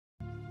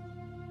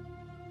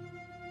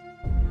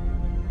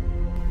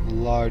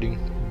flooding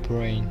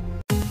brain.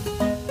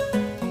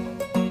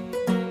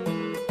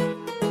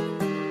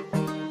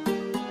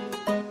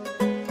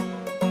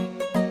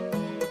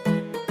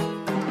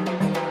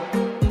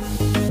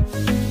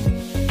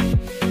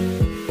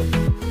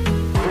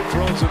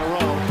 Throws in a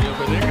row, yeah,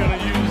 but they're going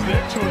to use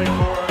their 24.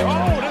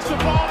 Oh, this the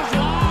ball is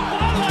long.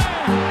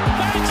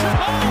 Thanks it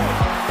home.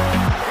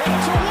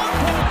 It's a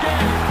one-point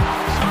game.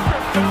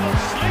 Sucker fell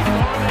asleep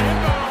on the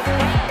inbound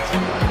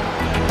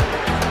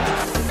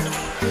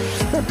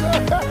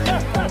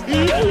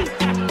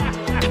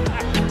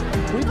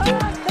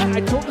I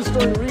told the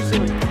story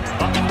recently.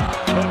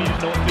 Tony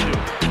didn't know what to do.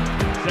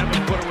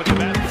 7-footer with the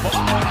basketball.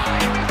 Oh,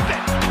 he missed it.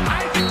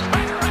 Isaac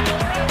Spider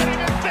around and he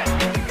missed it.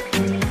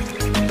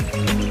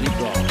 Deep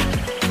ball.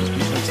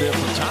 Defense there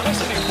from Thomas,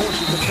 and he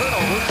forces the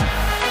turnover.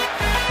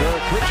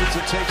 Derek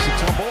Richardson takes the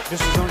tumble.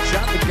 This is on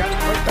shot, but got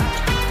it right back.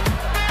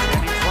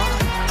 And he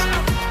flies.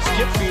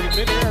 Skip feed in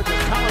midair to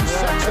Colin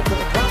Sexton, but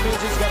the problem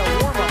is he's got a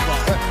warm-up on.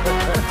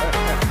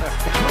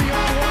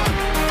 3-on-1.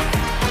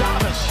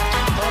 Thomas.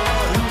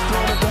 He's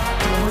throwing it back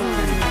to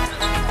Rudy.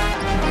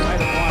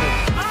 Might have wanted.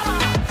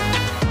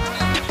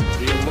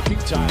 Field looking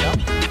tied up.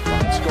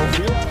 Ryan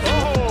Schofield.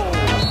 Oh!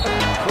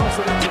 Throws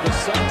it into the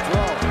south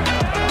row.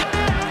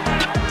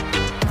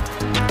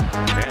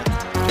 And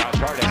Josh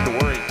Hart has to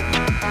worry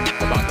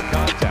about the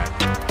contact.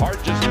 Hart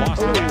just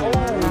lost it.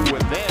 Oh,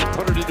 and then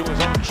put it into his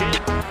own chin.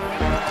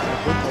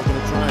 Football going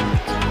to try and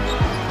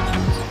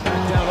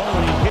back down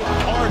only. Hit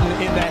Harden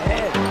in the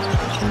head.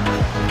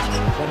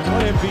 From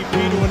one MVP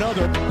to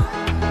another.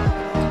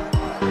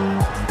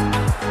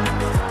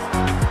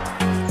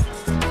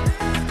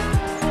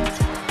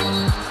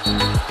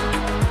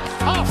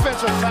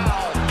 Offensive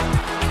foul.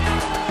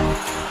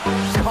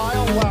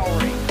 Kyle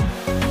Lowry.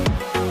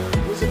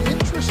 It was an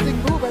interesting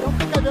move. I don't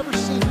think I've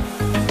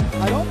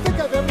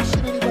ever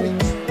seen anybody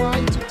try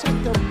to take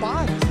their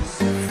bodies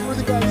through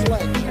the guy's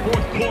legs.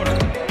 Fourth quarter.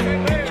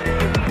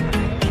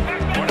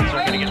 Hornets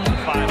are going to get to the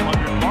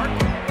 500 mark.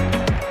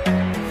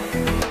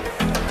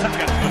 I've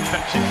got some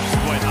affection for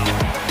Dwight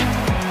Howard.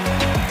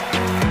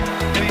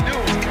 And he knew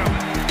it was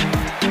coming.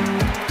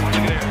 Look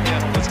at there.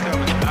 Yeah, what's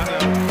coming? I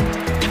know.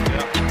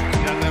 Yeah,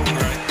 you got that one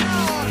right.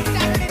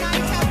 Saturday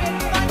nights have been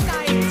fun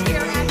nights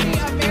here at the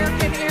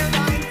American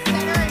Airlines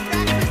Center. In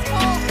fact, Chris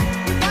Cole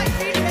would like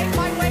me to make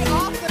my way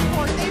off the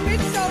court. They've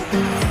been so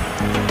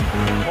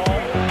Paul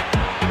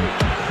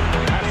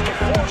has to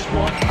force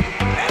one.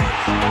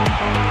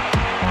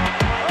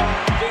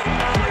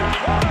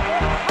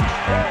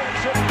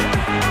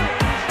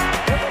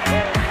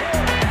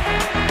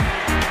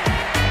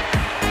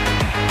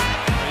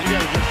 You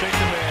got to just take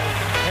the man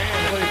hand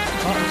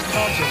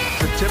Thompson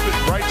to tip it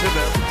right to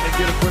them and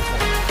get a quick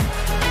one.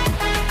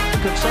 The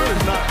concern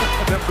is not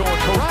them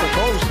going coast to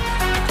coast.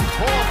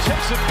 Paul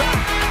tips it back,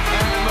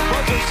 and the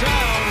buzzer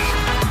sounds.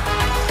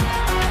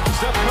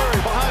 Steph Curry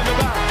behind the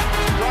back,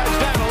 drives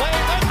down the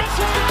lane and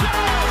misses the jam.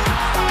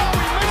 Oh,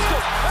 he missed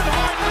it, and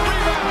Harden the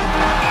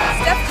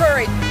rebound. Steph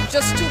Curry,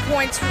 just 2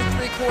 points through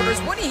 3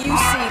 quarters. What do you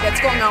see that's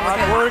going on with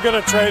him? We're going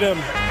to trade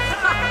him.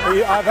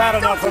 I've had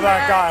enough of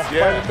that guy.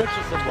 Yeah,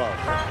 Mitchell some love.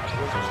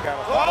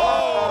 Oh,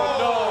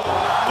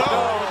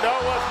 no,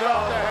 what's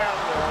not to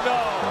happen? No.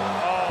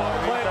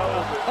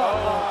 Oh,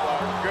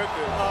 my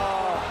goodness.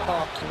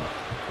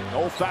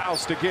 No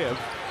fouls to give.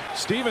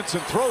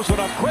 Stevenson throws it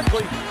up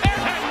quickly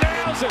and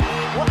nails it.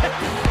 What?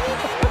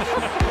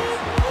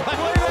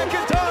 Play that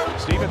guitar.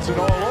 Stevenson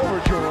all over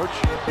George.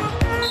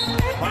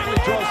 Finally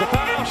draws the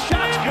foul.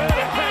 Shot's good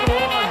and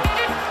one.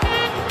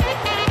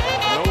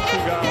 Those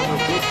two guys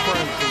are good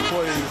friends and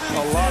play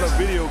a lot of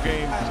video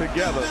games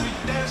together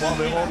while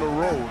they're on the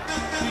road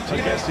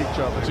against each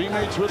other.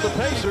 Teammates with the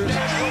Pacers.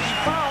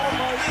 Foul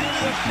by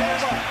Julius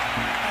Silva.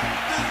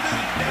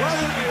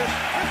 Brother is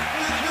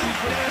 52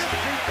 for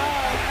 65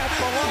 at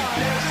the line.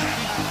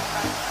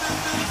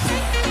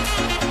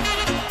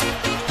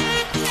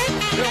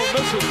 Still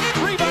misses.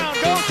 Rebound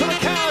goes to the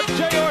Cavs.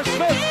 J.R.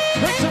 Smith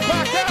picks it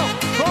back out.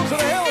 Throws it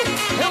to Hill.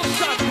 Hill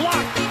shot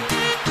blocked.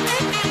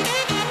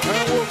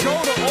 And we'll go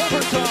to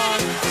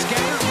overtime.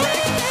 Scattered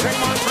break.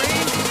 Draymond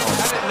Green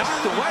had it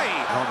knocked away.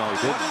 Oh, no, he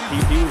didn't.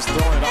 He was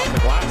throwing it off the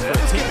glass for a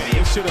teammate.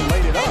 He should have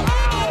laid it up.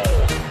 Ow!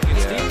 And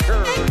Steve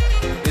Kerr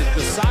is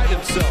beside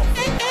himself.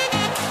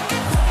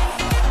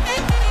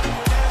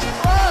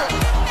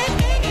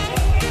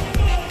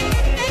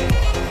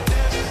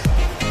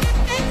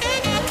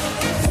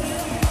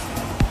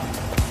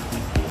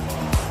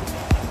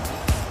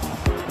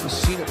 I've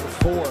seen it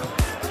before.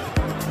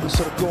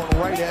 Sort of going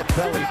right at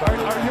belly.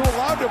 Are you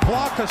allowed to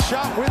block a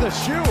shot with a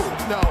shoe?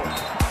 No.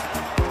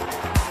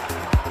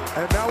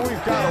 And now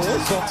we've got a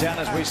whistle. Down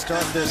as we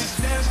start this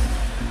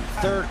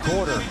third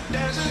quarter.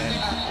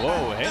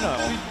 Whoa, hey now.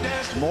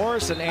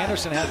 Morris and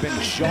Anderson have been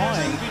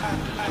jawing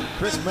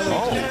Chris Miller.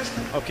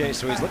 Oh, okay,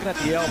 so he's looking at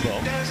the elbow.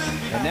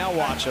 And now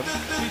watch him.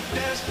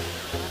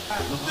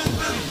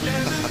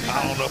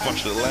 I don't know if I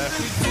should laugh.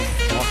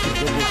 Off the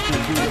goodness,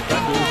 2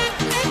 defenders.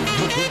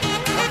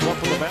 Comes up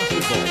for the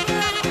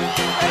basketball.